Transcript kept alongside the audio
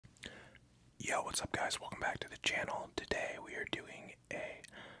Yo, what's up guys? Welcome back to the channel. Today we are doing a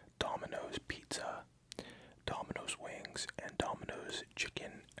Domino's pizza, Domino's wings, and Domino's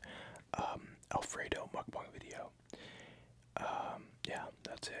chicken Alfredo mukbang video. Yeah,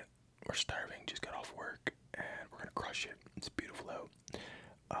 that's it. We're starving, just got off work, and we're gonna crush it. It's beautiful out.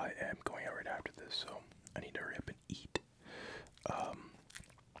 I am going out right after this, so I need to hurry up and eat.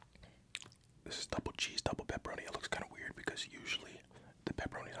 This is double cheese, double pepperoni. It looks kind of weird because usually the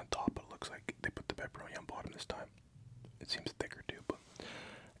pepperoni's on top, but it looks like they put the pepperoni on bottom this time. It seems thicker too, but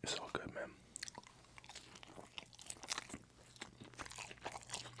it's all good, man.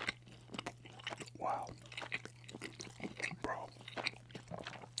 Wow. Bro.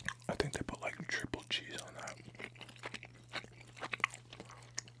 I think they put like triple cheese on that.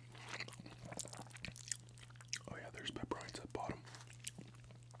 Oh yeah, there's pepperonis at the bottom.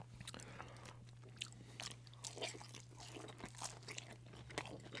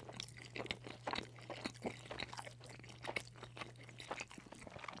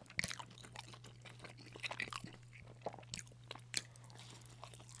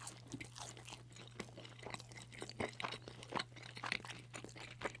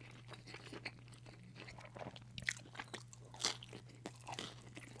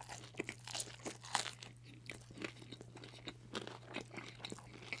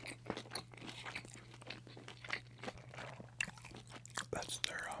 That's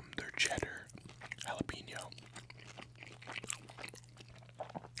their cheddar jalapeno.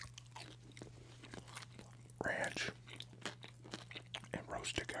 Ranch and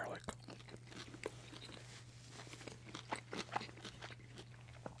roasted garlic.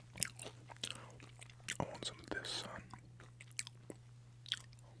 I want some of this, son.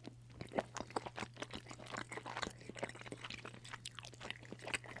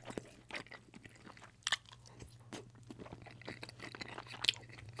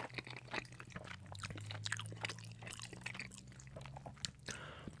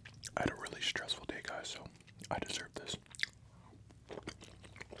 I had a really stressful day, guys, so I deserve this.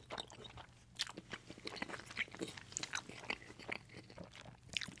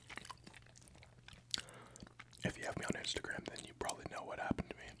 If you have me on Instagram, then you probably know what happened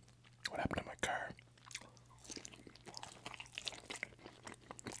to me. What happened to my car.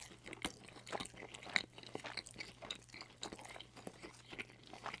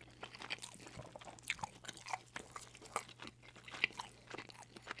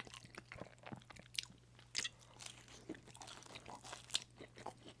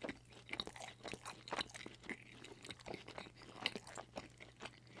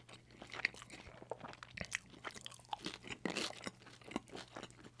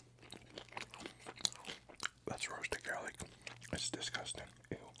 That's roasted garlic. It's disgusting.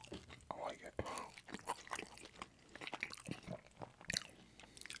 Ew. I like it.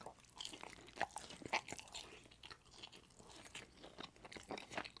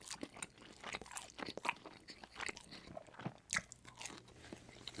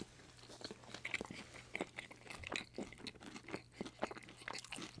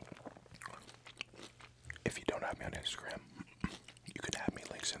 If you don't have me on Instagram, you can have me,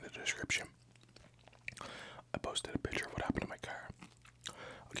 links in the description. I posted a picture of what happened to my car.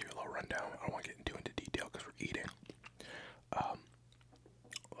 I'll give you a little rundown. I don't want to get too into detail because we're eating.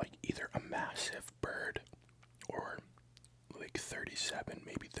 Like either a massive bird or like 37,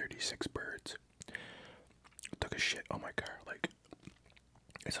 maybe 36 birds took a shit on my car. Like,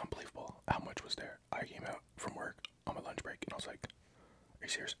 it's unbelievable how much was there. I came out from work on my lunch break and I was like, are you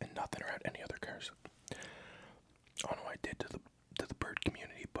serious? And nothing around any other cars. I don't know what I did to the bird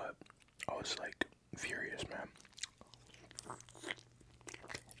community, but I was like furious, man.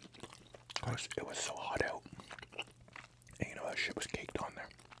 It was so hot out, and you know that shit was caked on there.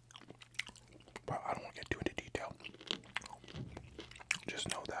 But I don't want to get too into detail. Just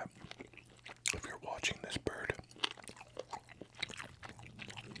know that if you're watching this bird,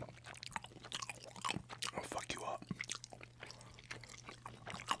 I'll fuck you up.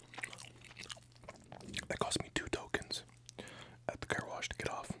 That cost me 2 tokens at the car wash to get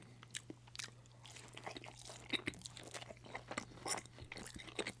off.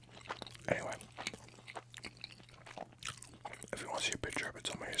 Anyway, if you want to see a picture of it, it's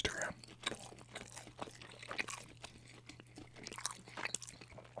on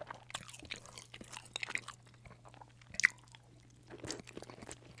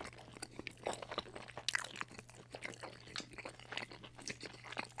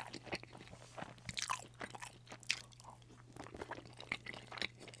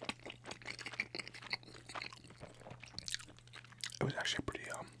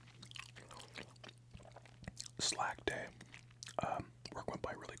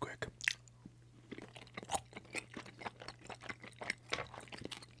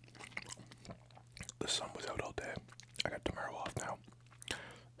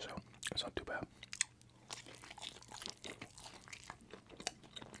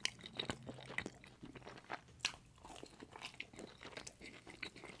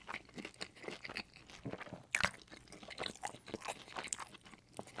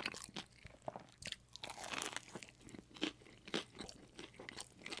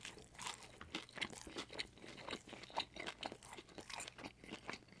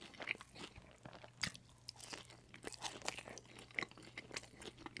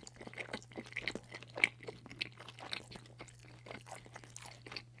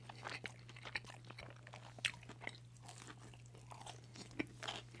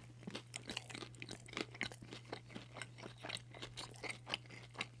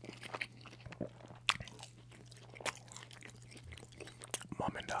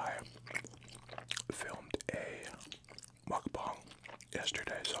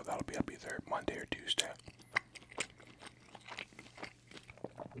yesterday, so that'll be up either Monday or Tuesday.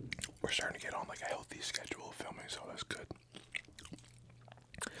 We're starting to get on like a healthy schedule of filming, so that's good.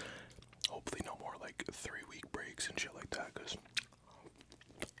 Hopefully no more like 3-week breaks and shit like that, because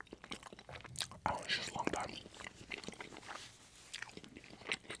I don't know, it's just a long time.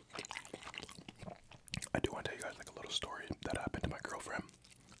 I do want to tell you guys like a little story that happened to my girlfriend.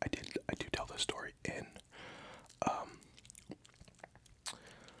 I do tell this story in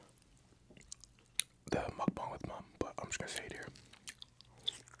the Mukbang with Mom, but I'm just gonna say it here.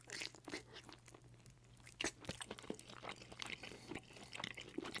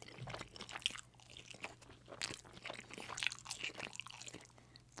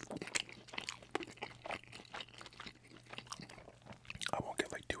 I won't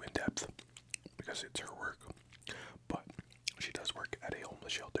get like too in depth because it's her work, but she does work at a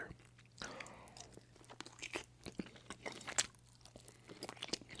homeless shelter.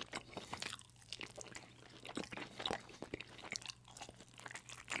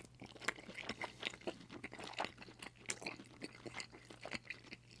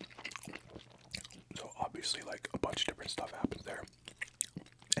 So obviously like a bunch of different stuff happens there.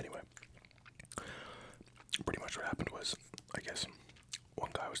 Anyway, pretty much what happened was, I guess one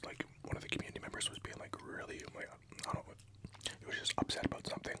guy was like, one of the community members was being like really like, I don't know, he was just upset about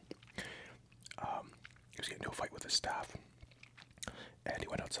something. He was getting into a fight with his staff, and he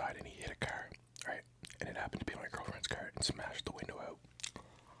went outside and he hit a car, right? And it happened to be my girlfriend's car and smashed the window out.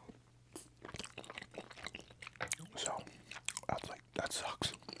 So I was like, that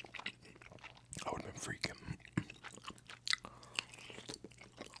sucks. I would have been freaking.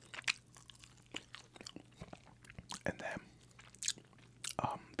 And then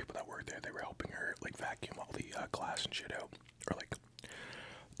people that worked there, they were helping her like vacuum all the glass and shit out, or like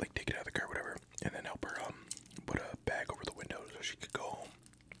take it out of the car, whatever, and then help her put a bag over the window so she could go home,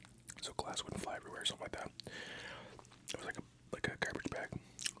 so glass wouldn't fly everywhere, or something like that. It was like a garbage bag.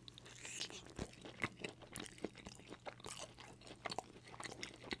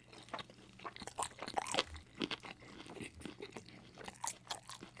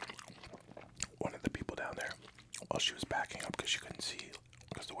 One of the people down there, while she was backing up because she couldn't see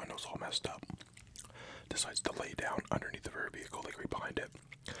because the window's all messed up, decides to lay down underneath of her vehicle, like right behind it.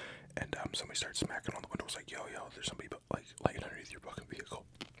 And somebody starts smacking on the window. Was like, yo, there's somebody like laying underneath your fucking vehicle.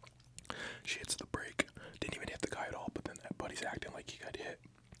 She hits the brake, didn't even hit the guy at all, but then that buddy's acting like he got hit.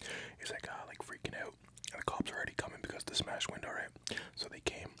 He's like freaking out. And the cops are already coming because of the smashed window, right? So they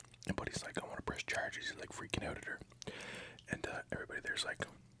came, and buddy's like, I want to press charges. He's like freaking out at her. And everybody there's like,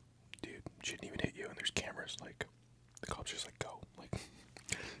 dude, she didn't even hit you, and there's cameras. Like, the cops just like, go. Like,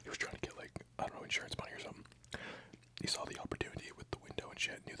 he was trying to get like, I don't know, insurance money or something. He saw the opportunity with the window and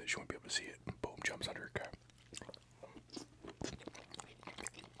shit, knew that she wouldn't be able to see it, and boom, jumps under her car.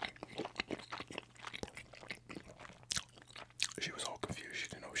 She was all confused. She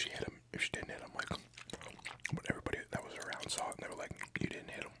didn't know if she hit him, if she didn't hit him, like, but everybody that was around saw it, and they were like, you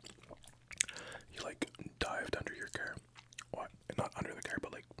didn't hit him. You like dived under your car. What? Not under the car,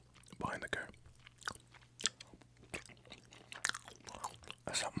 but like behind the car.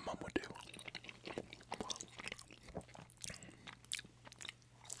 That's something Mom would do.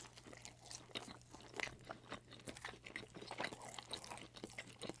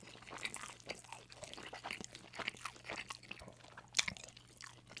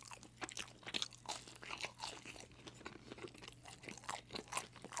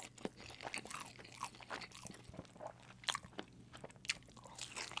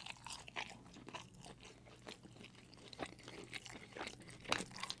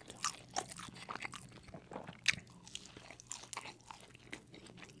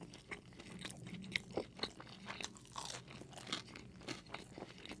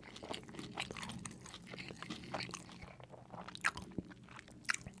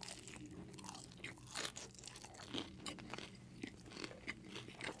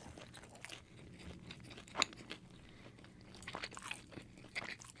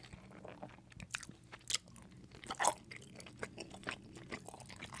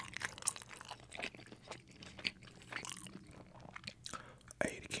 I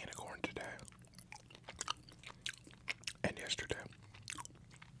ate a can of corn today. And yesterday.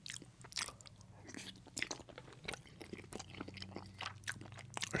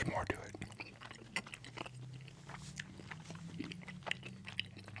 There's more to it.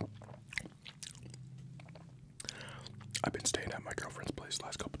 I've been staying at my girlfriend's place the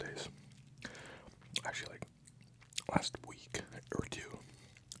last couple days. Actually, like, last week or two.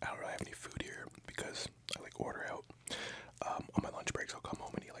 I don't really have any food here because I like order out. On my lunch breaks, I'll come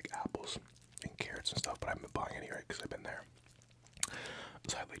home and eat like apples and carrots and stuff, but I haven't been buying any right because I've been there.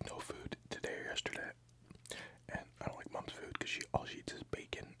 So I had like no food today or yesterday, and I don't like mom's food because all she eats is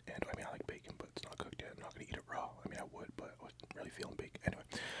bacon. And I mean, I like bacon, but it's not cooked yet. I'm not gonna eat it raw. I mean, I would, but I wasn't really feeling bacon anyway.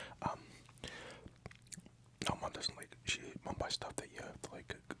 No, mom doesn't like. Mom buys stuff that you have to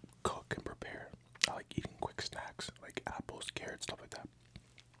like cook and prepare. I like eating quick snacks like apples, carrots, stuff like that.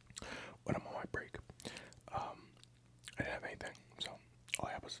 When I'm on my break, I didn't have anything, so all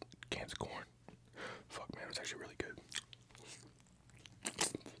I had was cans of corn. Fuck, man, it was actually really good.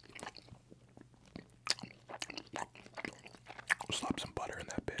 Slap some butter in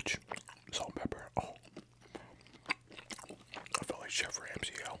that bitch. Salt and pepper. Oh, I felt like Chef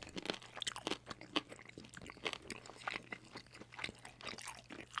Ramsay, yo.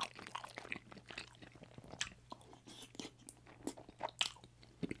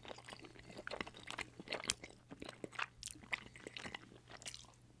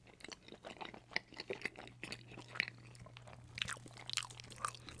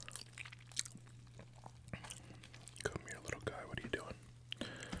 Come here, little guy. What are you doing?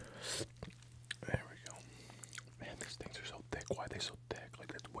 There we go. Man, these things are so thick. Why are they so thick?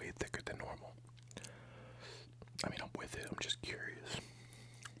 Like, that's way thicker than normal. I mean, I'm with it. I'm just curious.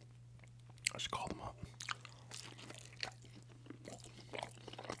 I should call them up.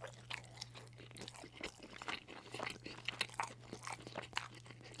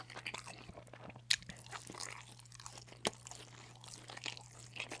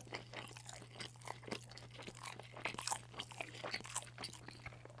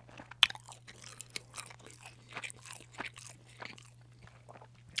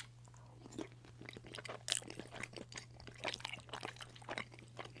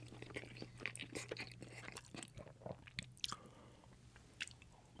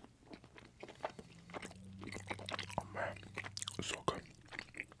 Oh man, it's so good.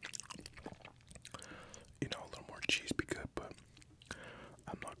 You know, a little more cheese be good, but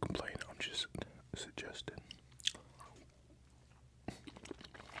I'm not complaining. I'm just suggesting.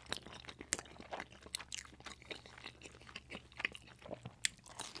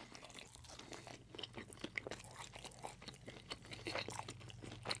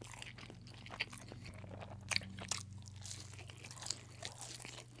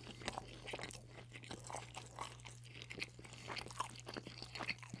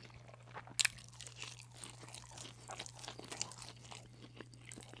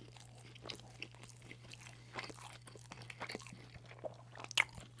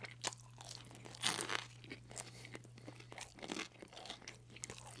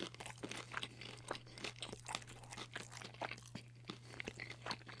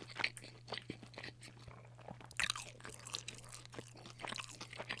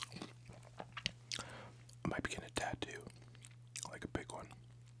 I might be getting a tattoo, like a big one.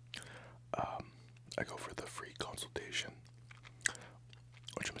 I go for the free consultation,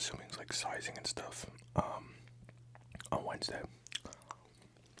 which I'm assuming is like sizing and stuff, on Wednesday.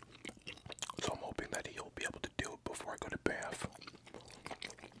 So I'm hoping that he'll be able to do it before I go to Banff.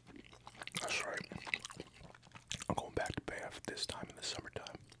 That's right. I'm going back to Banff this time in the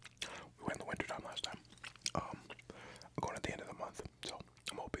summertime. We went in the wintertime last time. I'm going at the end of the month, so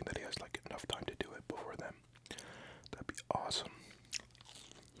I'm hoping that he has like enough time to do it before then. That'd be awesome.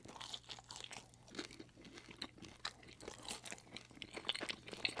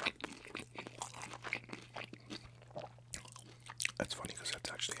 That's funny because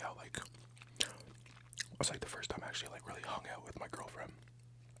that's actually how like it was like the first time I actually like really hung out with my girlfriend.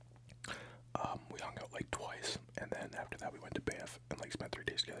 We hung out like twice, and then after that we went to Banff and like spent 3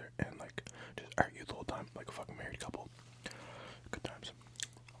 days together and like just argued the whole time like a fucking married couple. Good times.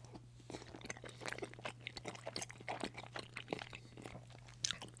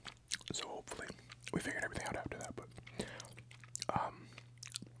 So hopefully we figured everything out after that, but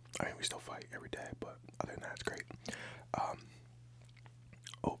I mean we still fight every day, but other than that it's great.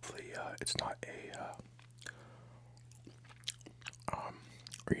 Hopefully it's not a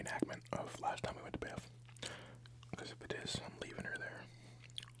reenactment of last time we went to Banff, because if it is, I'm leaving her there.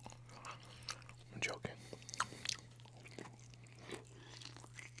 I'm joking.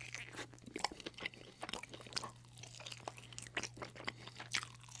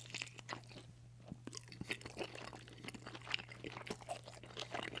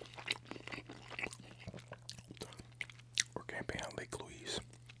 We're camping at Lake Louise.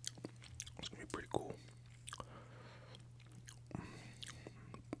 It's gonna be pretty cool.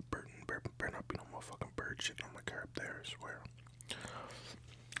 Better not be no motherfucking bird shit on my car up there, I swear.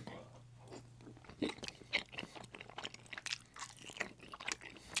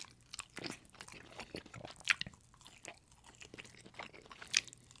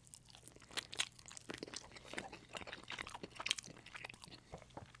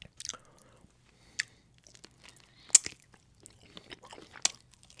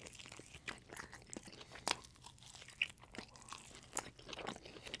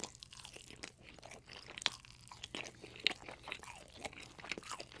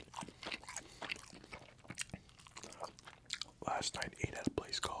 last night ate at a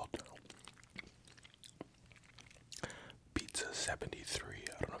place called Pizza 73.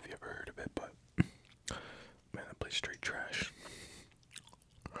 I don't know if you ever heard of it, but man, that place straight trash.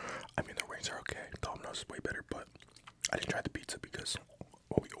 I mean, the wings are okay. Domino's is way better, but I didn't try the pizza because,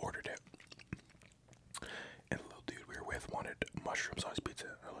 well, we ordered it. And the little dude we were with wanted mushroom sauce pizza.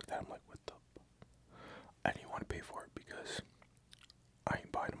 I looked at him like, what the? I didn't want to pay for it because I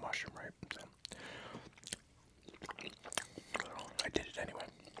ain't buying a mushroom, right? So I did it anyway.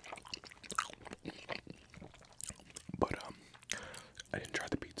 But I didn't try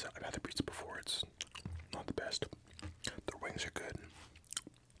the pizza. I've had the pizza before. It's not the best. The wings are good.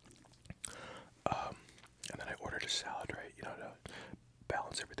 And then I ordered a salad, right? You know, to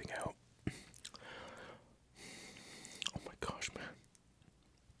balance everything out. Oh my gosh, man.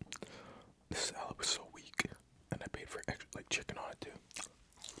 The salad was so weak. And I paid for extra, like, chicken on it, too.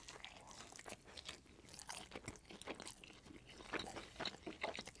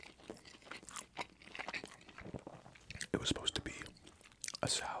 It was supposed to be a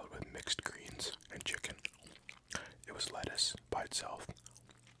salad with mixed greens and chicken. It was lettuce by itself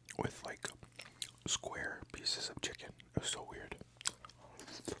with, like, square pieces of chicken. It was so weird.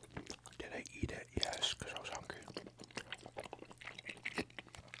 Did I eat it? Yes, because I was hungry.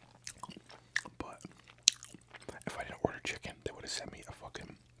 But if I didn't order chicken, they would have sent me a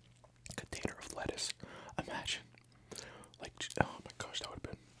fucking container of lettuce. Imagine. Like, oh my gosh, that would have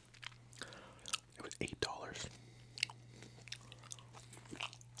been. It was $8.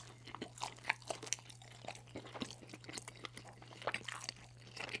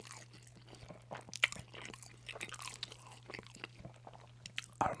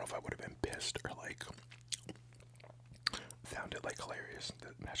 I don't know if I would have been pissed or like found it like hilarious.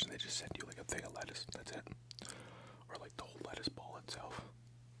 Imagine they just send you like a thing of lettuce. That's it. Or like the whole lettuce ball itself.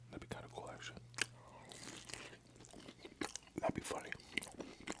 That'd be kind of cool, actually. That'd be funny.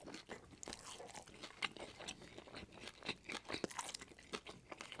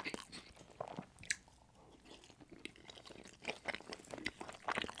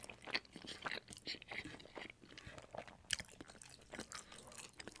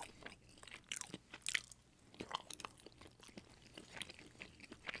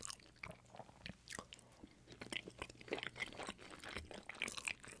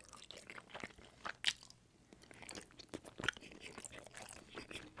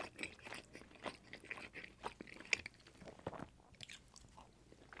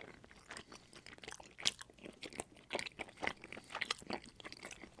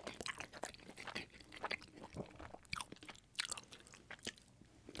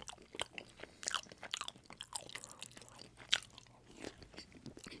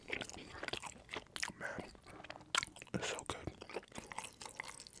 It's so good.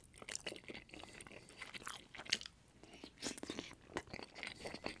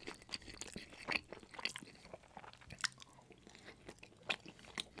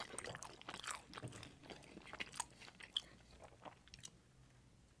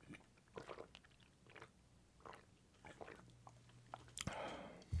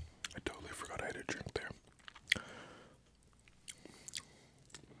 I totally forgot I had a drink there.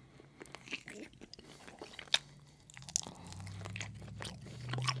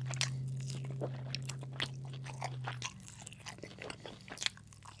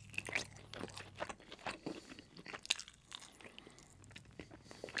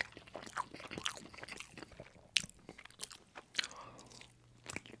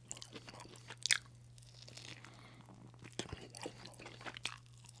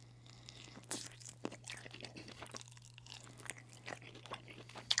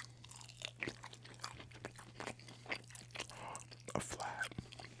 A flat.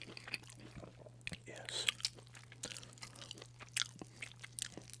 Yes.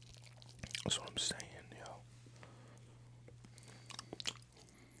 That's what I'm saying, yo.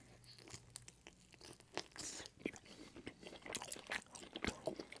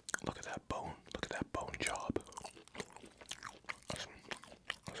 Look at that bone. Look at that bone job.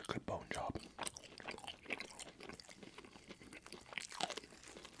 That's a good bone job.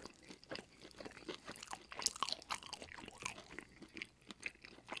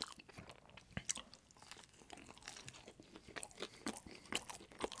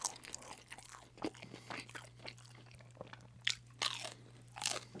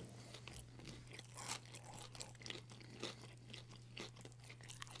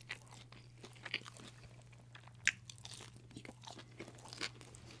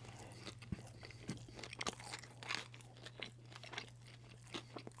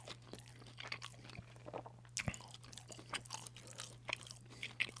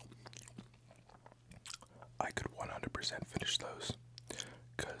 finish those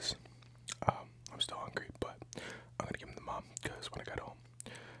because I'm still hungry, but I'm gonna give them to Mom because when I got home,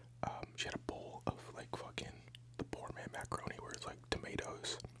 she had a bowl of like fucking the poor man macaroni where it's like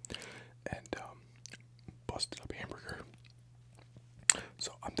tomatoes and busted up hamburger.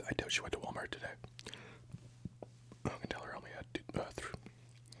 So I doubt she went to Walmart today. I'm gonna tell her I only had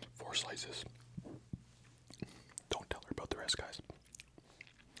 4 slices. Don't tell her about the rest, guys.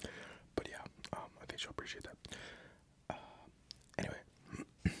 But yeah, I think she'll appreciate that. Anyway,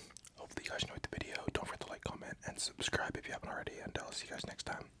 hopefully you guys enjoyed the video. Don't forget to like, comment, and subscribe if you haven't already. And I'll see you guys next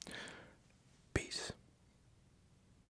time. Peace.